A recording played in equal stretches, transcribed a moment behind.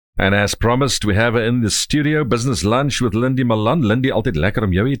And as promised, we have her in the studio, Business Lunch with Lindie Malan. Lindie, altyd lekker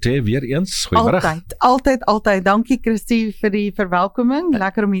om jou hier te hê, weer eens. Goeiemôre. Altyd. Dankie Christie vir die verwelkoming.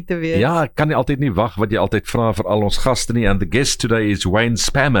 Lekker om hier te wees. Ja, ek kan nie altyd nie wag wat jy altyd vra vir al ons gaste nie. And the guest today is Wayne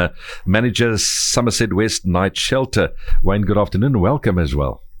Spammer, manager Somerset West Night Shelter. Wayne, good afternoon. Welcome as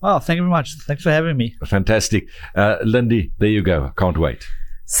well. Oh, thank you very much. Thanks for having me. Fantastic. Lindie, there you go. Can't wait.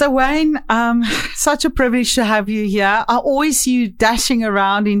 So Wayne, such a privilege to have you here. I always see you dashing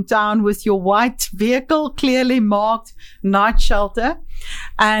around in town with your white vehicle, clearly marked night shelter.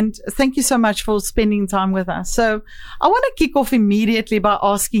 And thank you so much for spending time with us. So I want to kick off immediately by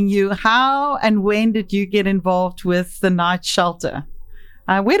asking you, how and when did you get involved with the night shelter?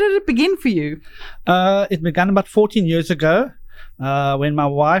 Where did it begin for you? It began about 14 years ago when my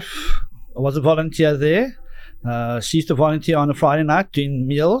wife was a volunteer there. She used to volunteer on a Friday night doing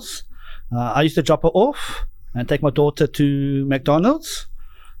meals. I used to drop her off and take my daughter to McDonald's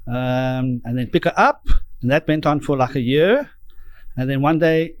and then pick her up. And that went on for like a year. And then one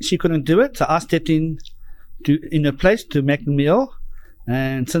day she couldn't do it, so I stepped in her place to make the meal.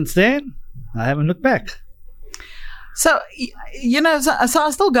 And since then, I haven't looked back. So, so I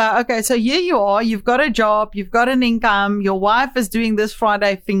still go, okay, so here you are, you've got a job, you've got an income, your wife is doing this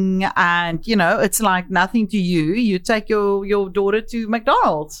Friday thing, and, it's like nothing to you. You take your daughter to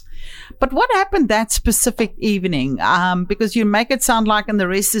McDonald's. But what happened that specific evening? Because you make it sound like and the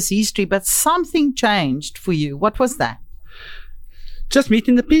rest is history, but something changed for you. What was that? Just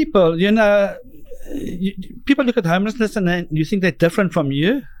meeting the people. People look at homelessness and then you think they're different from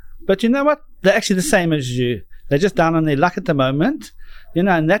you. But you know what? They're actually the same as you. They're just down on their luck at the moment,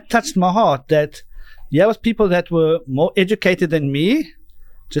 and that touched my heart that there was people that were more educated than me,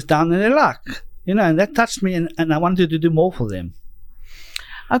 just down on their luck, and that touched me and I wanted to do more for them.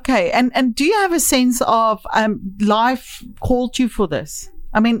 Okay. And do you have a sense of life called you for this?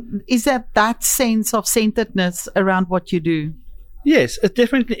 I mean, is that sense of centeredness around what you do? Yes, it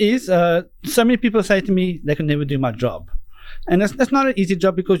definitely is. So many people say to me they can never do my job. And that's not an easy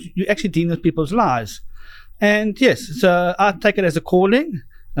job because you actually deal with people's lives. And yes, so I take it as a calling.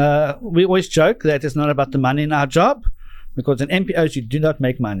 We always joke that it's not about the money in our job because in MPOs you do not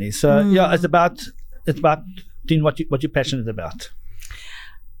make money. So it's about doing what you're passionate about.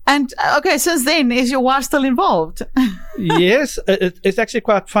 And okay, since then, is your wife still involved? Yes, it's actually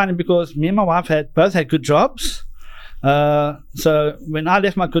quite funny because me and my wife both had good jobs. So when I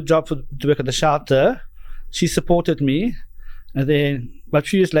left my good job to work at the shelter, she supported me. And then a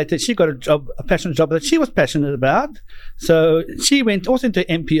few years later, she got a passionate job that she was passionate about. So she went also into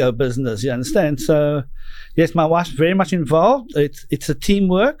MPO business, you understand? So yes, my wife's very much involved. It's a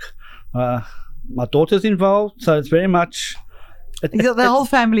teamwork. My daughter's involved. So it's very much... The whole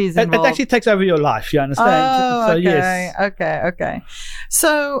family is involved. It actually takes over your life, you understand? Oh, so, okay, yes. Okay.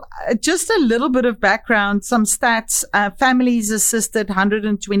 So just a little bit of background, some stats. Families assisted,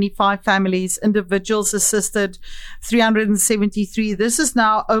 125 families. Individuals assisted, 373. This is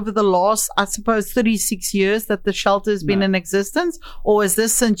now over the last, I suppose, 36 years that the shelter has been in existence? Or is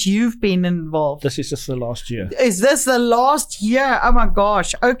this since you've been involved? This is just the last year. Is this the last year? Oh, my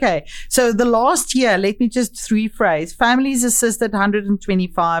gosh. Okay. So the last year, let me just rephrase. Families assisted,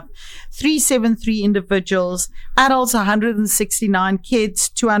 125, 373 individuals, adults 169, kids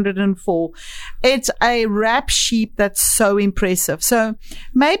 204. It's a rap sheet that's so impressive. So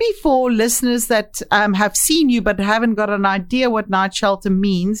maybe for listeners that have seen you but haven't got an idea what night shelter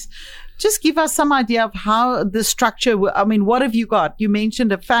means, just give us some idea of how the structure, what have you got? You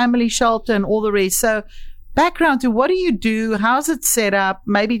mentioned a family shelter and all the rest. So background to what do you do? How's it set up?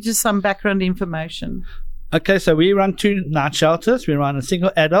 Maybe just some background information. Okay, so we run 2 night shelters. We run a single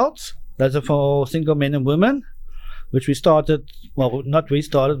adults. Those are for single men and women, which we started,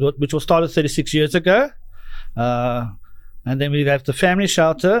 which was started 36 years ago. And then we have the family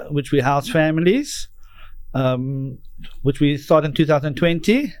shelter, which we house families, which we started in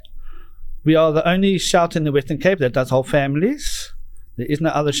 2020. We are the only shelter in the Western Cape that does whole families. There is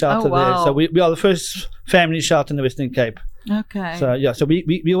no other shelter there. So we are the first family shelter in the Western Cape. Okay. So yeah, so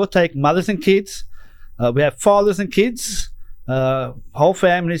we will take mothers and kids. We have fathers and kids, whole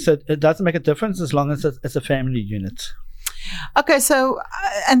families. So it doesn't make a difference as long as it's a family unit. Okay, so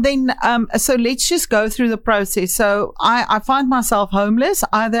and then so let's just go through the process. So I find myself homeless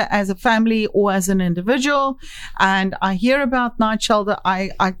either as a family or as an individual, and I hear about night shelter.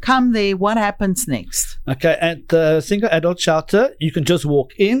 I come there. What happens next? Okay, at the single adult shelter, you can just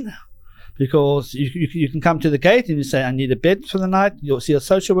walk in because you can come to the gate and you say, I need a bed for the night. You'll see a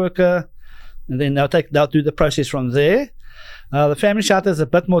social worker. And then they'll do the process from there. The family shelter is a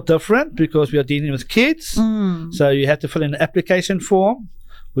bit more different because we are dealing with kids. So you have to fill in an application form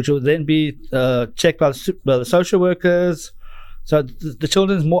which will then be checked by the social workers. So the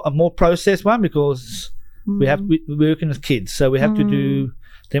children's a more processed one because we're working with kids, so we have to do.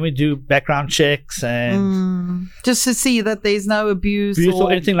 Then we do background checks and just to see that there's no abuse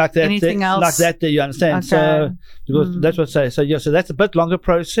or anything like that. Anything else like that? You understand? Okay. So because that's what I say. So so that's a bit longer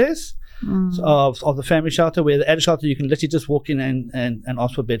process of the family shelter. Where the adult shelter, you can literally just walk in and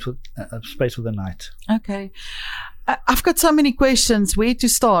ask for bed for space for the night. Okay. I've got so many questions. Where to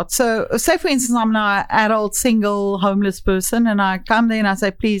start? So, say for instance, I'm now an adult, single, homeless person, and I come there and I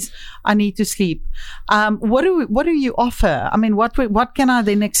say, "Please, I need to sleep." What do you offer? I mean, what can I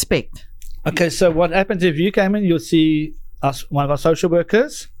then expect? Okay, so what happens if you came in? You'll see one of our social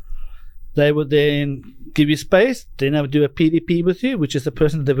workers. They would then give you space. Then I would do a PDP with you, which is the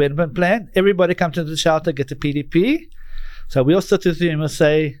personal development plan. Everybody comes into the shelter, gets a PDP. So we'll sit with you and we'll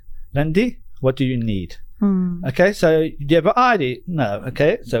say, "Lindie, what do you need?" Okay, so do you have an ID? No.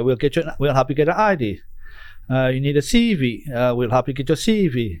 Okay, so we'll help you get an ID. You need a CV. We'll help you get your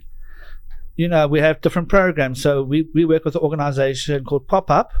CV. We have different programs. So we work with an organization called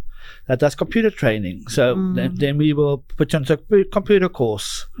Pop Up that does computer training. So then we will put you on a computer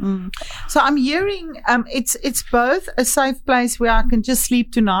course. So I'm hearing it's both a safe place where I can just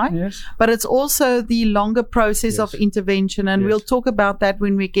sleep tonight, yes, but it's also the longer process of intervention. And we'll talk about that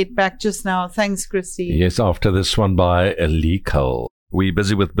when we get back just now. Thanks, Christy. Yes, after this one by Lee Cole. We're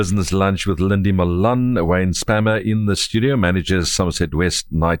busy with Business Lunch with Lindie Malan. Wayne Spammer in the studio, manages Somerset West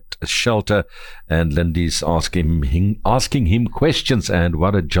Night Shelter, and Lindie's asking him questions. And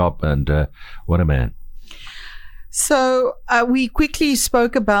what a job, and what a man. So we quickly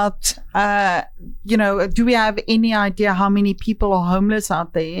spoke about, do we have any idea how many people are homeless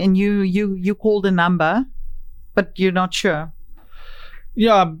out there? And you called a number, but you're not sure.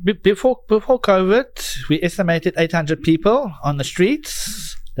 Yeah, before COVID, we estimated 800 people on the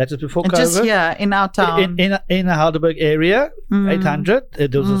streets. That was before COVID. Just here in our town, in the Heidelberg area, 800.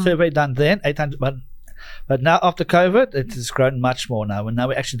 There was a survey done then, 800. But now after COVID, it has grown much more now. And now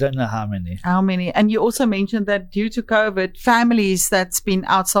we actually don't know how many. How many? And you also mentioned that due to COVID, families that's been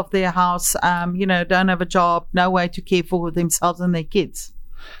out of their house, don't have a job, no way to care for themselves and their kids.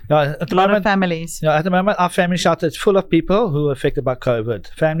 At the moment, of families. At the moment, our family shelter is full of people who are affected by COVID.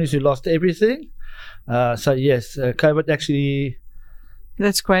 Families who lost everything. So yes, COVID actually.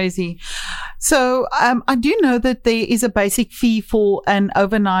 That's crazy. So I do know that there is a basic fee for an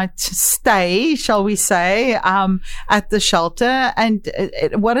overnight stay, shall we say, at the shelter. And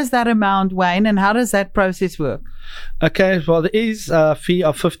what is that amount, Wayne? And how does that process work? Okay, well, there is a fee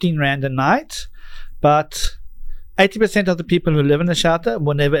of 15 Rand a night, but 80% of the people who live in the shelter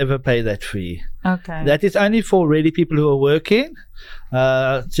will never ever pay that fee. Okay. That is only for really people who are working.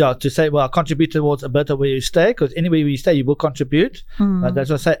 To say, well, contribute towards a bit of where you stay, because anywhere you stay, you will contribute. But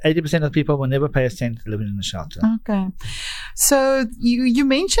that's what I say, 80% of people will never pay a cent living in the shelter. Okay. So you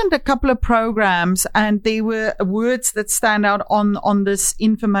mentioned a couple of programs, and there were words that stand out on this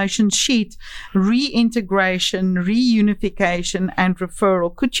information sheet: reintegration, reunification, and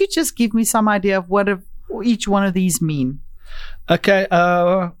referral. Could you just give me some idea of what each one of these mean? Okay.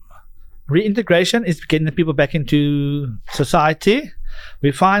 Reintegration is getting the people back into society.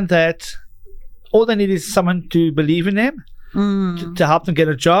 We find that all they need is someone to believe in them, to help them get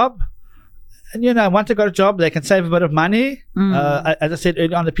a job. And, once they got a job, they can save a bit of money. As I said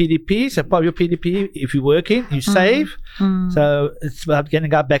earlier on the PDP, so part of your PDP, if you're working, you save. So it's about getting a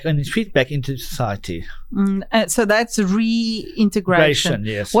guy back on his feet, back into society. So that's reintegration.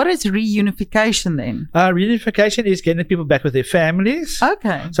 Yes. What is reunification then? Reunification is getting people back with their families.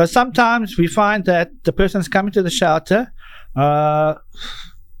 Okay. So sometimes we find that the person's coming to the shelter.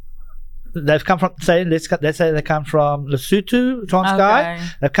 They've come from, let's say they come from Lesotho, Transkei. Okay.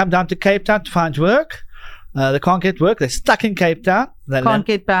 They've come down to Cape Town to find work. They can't get work. They're stuck in Cape Town. They Can't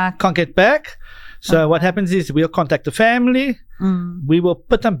get back. So what happens is we'll contact the family. We will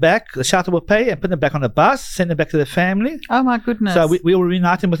put them back. The shelter will pay and put them back on a bus, send them back to their family. Oh my goodness. So we will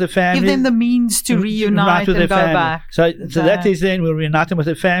reunite them with the family. Give them the means to reunite and go back. So that is then we'll reunite them with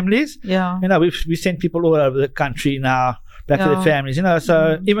their families. Yeah. We send people all over the country now back to their families,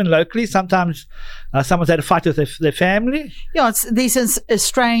 so even locally, sometimes someone's had a fight with their family. Yeah, there's an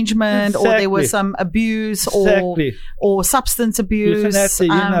estrangement, or there was some abuse, or substance abuse.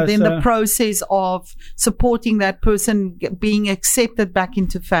 Then the process of supporting that person being accepted back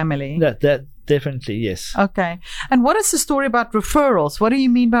into family. That definitely, yes. Okay. And what is the story about referrals? What do you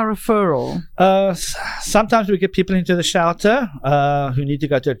mean by referral? Sometimes we get people into the shelter who need to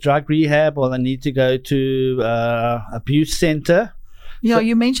go to a drug rehab, or they need to go to abuse center. Yeah,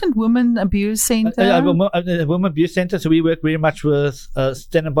 you mentioned Women Abuse Center. Women Abuse Center. So we work very much with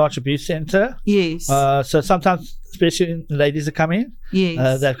Stellenbosch Abuse Center. Yes. So sometimes, especially ladies that come in,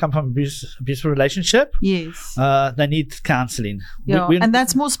 Yes. they've come from abusive relationship. Yes. They need counselling. Yeah, and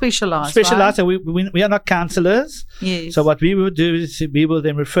that's more specialized. Specialized. Right? So we are not counsellors. Yes. So what we will do is we will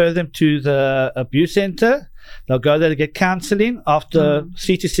then refer them to the abuse center. They'll go there to get counselling. After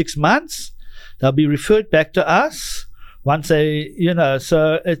 3 to 6 months, they'll be referred back to us. Once they,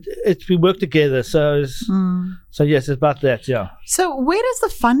 so we work together. So yes, it's about that. Yeah. So where does the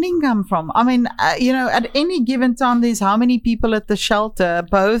funding come from? I mean, at any given time, there's how many people at the shelter,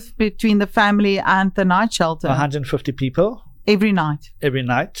 both between the family and the night shelter? 150 people every night. Every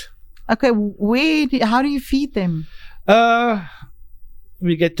night. Okay, how do you feed them?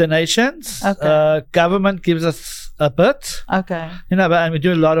 We get donations. Okay. Government gives us a bit. Okay. And we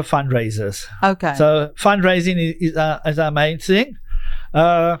do a lot of fundraisers. Okay. So fundraising is our main thing.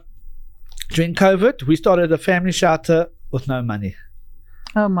 During COVID, we started a family shelter with no money.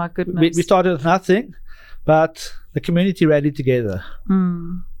 Oh my goodness. We started with nothing, but the community rallied together.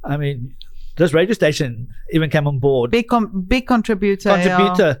 I mean, this radio station even came on board. Big contributor.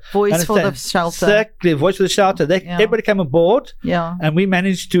 Yeah. Voice for the shelter. Exactly, voice for the shelter. Everybody came on board. Yeah. And we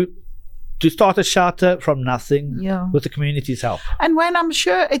managed to start a shelter from nothing with the community's help. And when I'm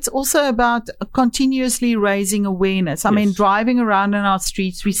sure it's also about continuously raising awareness. I mean, driving around in our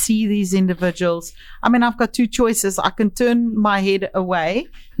streets, we see these individuals. I mean, I've got two choices. I can turn my head away,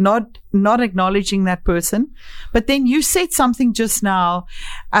 not acknowledging that person. But then you said something just now.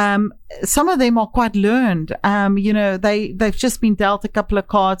 Some of them are quite learned. They've just been dealt a couple of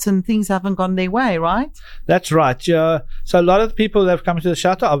cards and things haven't gone their way, right? That's right. Yeah. So a lot of the people that have come to the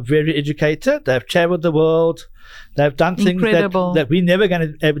shelter are very educated. They've traveled the world. They've done things that we're never going to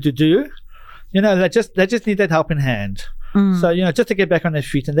be able to do. They just need that helping hand. So, just to get back on their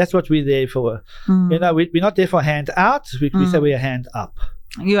feet. And that's what we're there for. We're not there for a hand out. We say we're a hand up.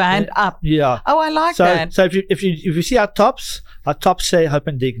 Your hand up. Yeah. Oh, I like that. So if you see our tops say hope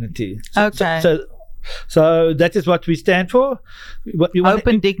and dignity. Okay. So that is what we stand for. Hope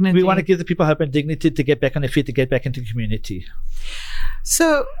and dignity. We want to give the people hope and dignity to get back on their feet, to get back into the community.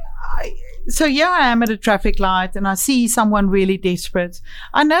 So here I am at a traffic light and I see someone really desperate.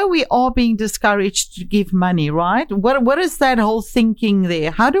 I know we are being discouraged to give money, right? What is that whole thinking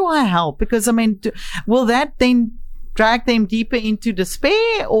there? How do I help? Because I mean, will that then drag them deeper into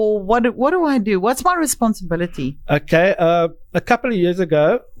despair, or what do I do? What's my responsibility? Okay. A couple of years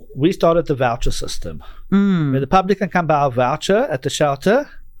ago, we started the voucher system where the public can come buy a voucher at the shelter.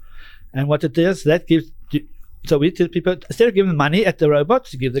 And what it is, that gives... So we tell people, instead of giving money at the robot,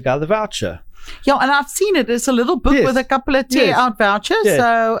 to give the guy the voucher. Yeah, and I've seen it. It's a little book with a couple of tear-out vouchers. Yes.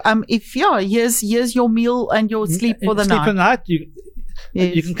 So, here's your meal and your sleep for the night. Sleep for the night.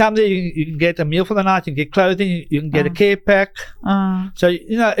 You can come there. You can get a meal for the night. You can get clothing. You can get a care pack. So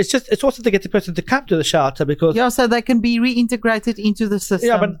it's also to get the person to come to the shelter because so they can be reintegrated into the system.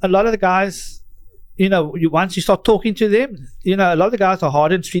 Yeah, but a lot of the guys. Once you start talking to them, a lot of the guys are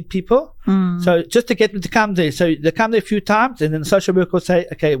hardened street people. So just to get them to come there. So they come there a few times and then the social worker will say,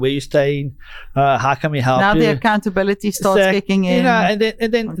 okay, where are you staying? How can we help you? Now the accountability starts kicking in. And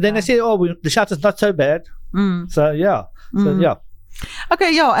then they say, the shelter's not so bad. So, yeah.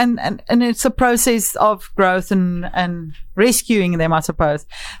 Okay, and it's a process of growth and rescuing them, I suppose.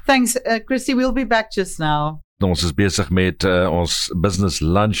 Thanks, Christy. We'll be back just now. Ons is besig met ons business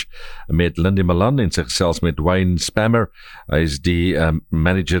lunch met Lindie Malan en sy gesels met Wayne Spammer. Hy is die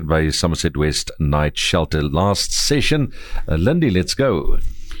manager by Somerset West Night Shelter. Last session, Lindie, let's go.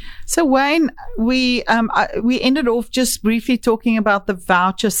 So Wayne, we ended off just briefly talking about the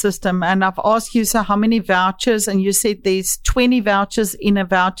voucher system, and I've asked you, so how many vouchers? And you said there's 20 vouchers in a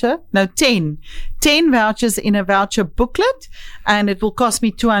voucher. No, 10 vouchers in a voucher booklet, and it will cost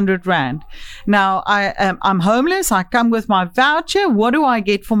me 200 Rand. Now I'm homeless. I come with my voucher. What do I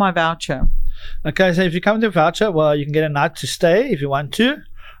get for my voucher? Okay, so if you come with a voucher, well, you can get a night to stay if you want to.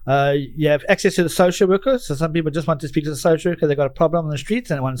 You have access to the social workers. So some people just want to speak to the social worker. They've got a problem on the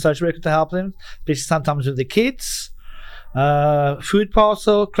streets and they want a social worker to help them, especially sometimes with the kids. Food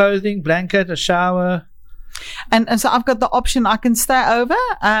parcel, clothing, blanket, a shower. And so I've got the option, I can stay over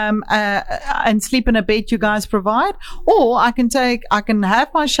and sleep in a bed you guys provide, or I can have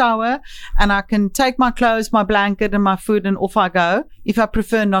my shower and I can take my clothes, my blanket and my food and off I go if I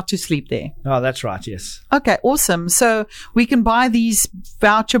prefer not to sleep there. Oh, that's right, yes. Okay, awesome. So we can buy these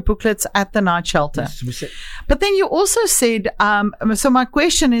voucher booklets at the night shelter. Yes, but then you also said, so my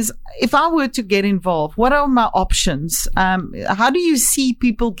question is, if I were to get involved, what are my options? How do you see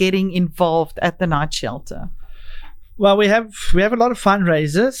people getting involved at the night shelter? Well, we have a lot of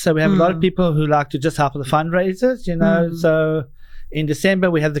fundraisers. So we have a lot of people who like to just help with the fundraisers, So in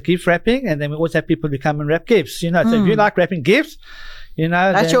December, we have the gift wrapping, and then we always have people who come and wrap gifts, So if you like wrapping gifts,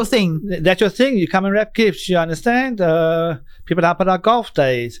 that's your thing. That's your thing. You come and wrap gifts, you understand? People help at our golf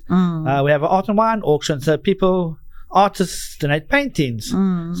days. We have an art and wine auction, so artists donate paintings.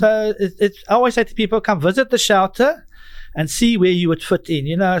 So I always say to people, come visit the shelter and see where you would fit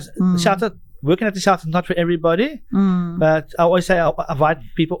in. The shelter, working at the shelter is not for everybody, but I always say, I invite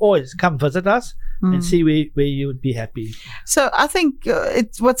people always come visit us and see where you would be happy. So I think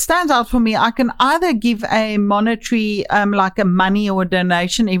it's what stands out for me. I can either give a monetary, like a money or a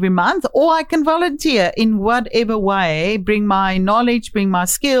donation every month, or I can volunteer in whatever way, bring my knowledge, bring my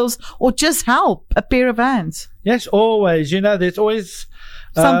skills, or just help a pair of hands. Yes, always. There's always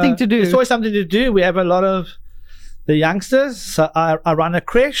something to do. There's always something to do. We have a lot of the youngsters. So I run a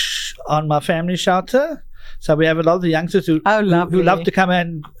creche on my family shelter. So we have a lot of the youngsters who love to come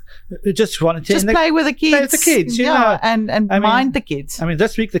and just volunteer. Just play with the kids. Play with the kids, and mind the kids. I mean,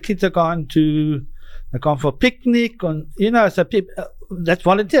 this week the kids have gone for a picnic, so people that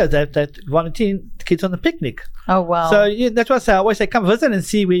volunteers that volunteer the kids on the picnic. Oh wow! So that's why I always say, come visit and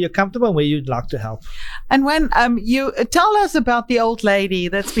see where you're comfortable and where you'd like to help. And when you tell us about the old lady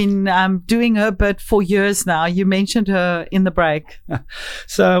that's been doing her bit for years now. You mentioned her in the break.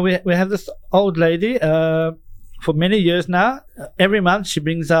 So we have this old lady for many years now. Every month she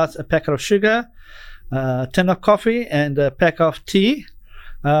brings us a packet of sugar, a tin of coffee, and a pack of tea.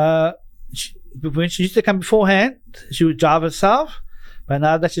 When she used to come beforehand, she would drive herself. But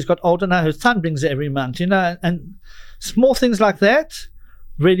now that she's got older now, her son brings it every month, and small things like that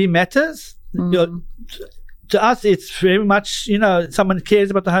really matters. To us, it's very much, someone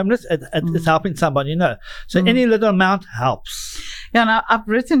cares about the homeless, it's helping someone, So any little amount helps. Yeah, now I've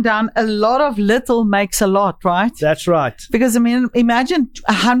written down a lot of little makes a lot, right? That's right. Because imagine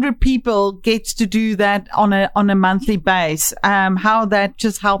 100 people get to do that on a monthly base. How that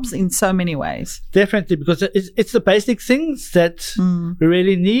just helps in so many ways. Definitely, because it's the basic things that we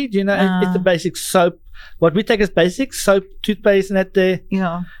really need. It's the basic soap. What we take as basic soap, toothpaste, and that there.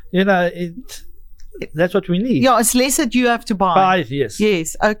 Yeah. That's what we need. Yeah, it's less that you have to buy. Yes.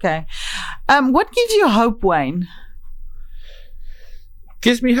 Yes. Okay. What gives you hope, Wayne?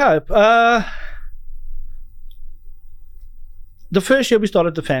 Gives me hope. The first year we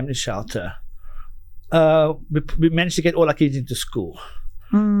started the family shelter, we managed to get all our kids into school.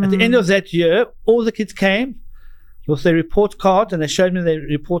 At the end of that year, all the kids came with their report card, and they showed me their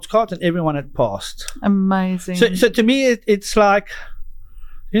report card, and everyone had passed. Amazing. So to me, it's like,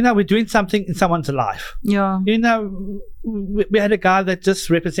 we're doing something in someone's life. Yeah. We had a guy that just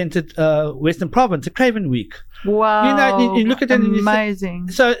represented Western Province at Craven Week. Wow. You look at it and amazing.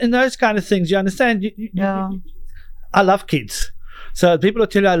 So in those kind of things, you understand. I love kids. So people will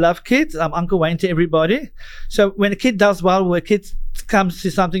tell you I love kids. I'm Uncle Wayne to everybody. So when a kid does well, where a kid comes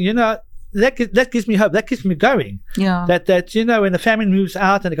to something, that gives me hope. That keeps me going. Yeah. That when the family moves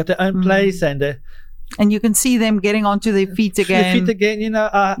out and they got their own place and you can see them getting onto their feet again.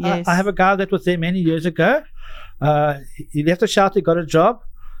 Yes. I have a guy that was there many years ago. He left the shelter, got a job.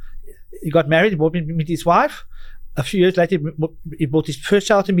 He got married, he brought me to meet his wife. A few years later, he brought his first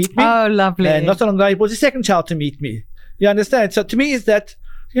child to meet me. Oh, lovely. And not so long ago, he brought his second child to meet me. You understand? So to me, is that,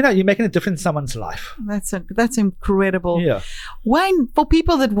 you're making a difference in someone's life. That's incredible. Yeah. Wayne, for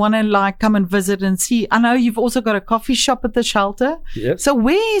people that want to come and visit and see, I know you've also got a coffee shop at the shelter. Yes. So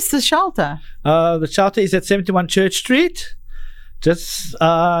where is the shelter? The shelter is at 71 Church Street, just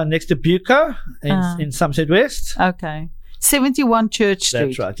next to Buco in Somerset West. Okay. 71 Church Street.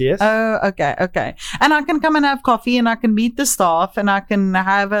 That's right, yes. Oh, okay. And I can come and have coffee, and I can meet the staff, and I can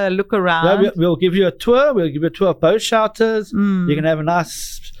have a look around. Well, we'll give you a tour. We'll give you a tour of both shelters. You can have a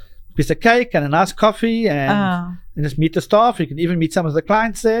nice piece of cake and a nice coffee and just meet the staff. You can even meet some of the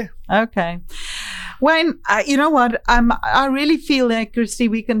clients there. Okay. Wayne, you know what? I really feel like, Christy,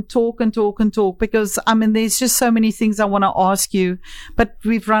 we can talk and talk and talk because, there's just so many things I want to ask you, but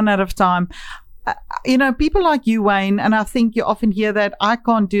we've run out of time. People like you, Wayne, and I think you often hear that I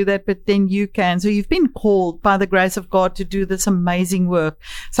can't do that, but then you can. So you've been called by the grace of God to do this amazing work.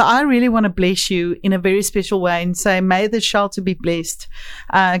 So I really want to bless you in a very special way and say, may the shelter be blessed,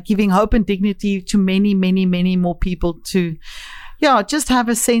 giving hope and dignity to many, many, many more people to, just have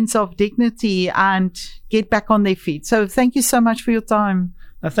a sense of dignity and get back on their feet. So thank you so much for your time.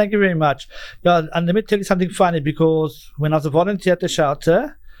 Thank you very much. And let me tell you something funny, because when I was a volunteer at the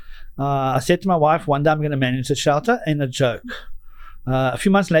shelter, I said to my wife, one day I'm going to manage the shelter, in a joke. A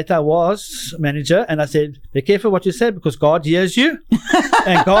few months later, I was manager, and I said, be careful what you say because God hears you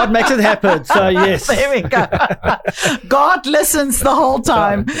and God makes it happen. So, yes. There we go. God listens the whole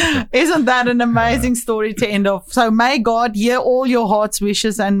time. Isn't that an amazing story to end off? So, may God hear all your heart's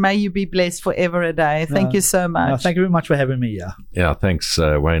wishes and may you be blessed forever a day. Thank you so much. Thank you very much for having me. Yeah, thanks,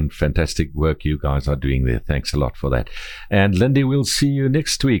 Wayne. Fantastic work you guys are doing there. Thanks a lot for that. And Lindie, we'll see you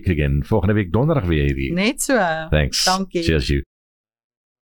next week again. Volgende week donderdag weer hier. Net so. Thanks. Dankie. Cheers you.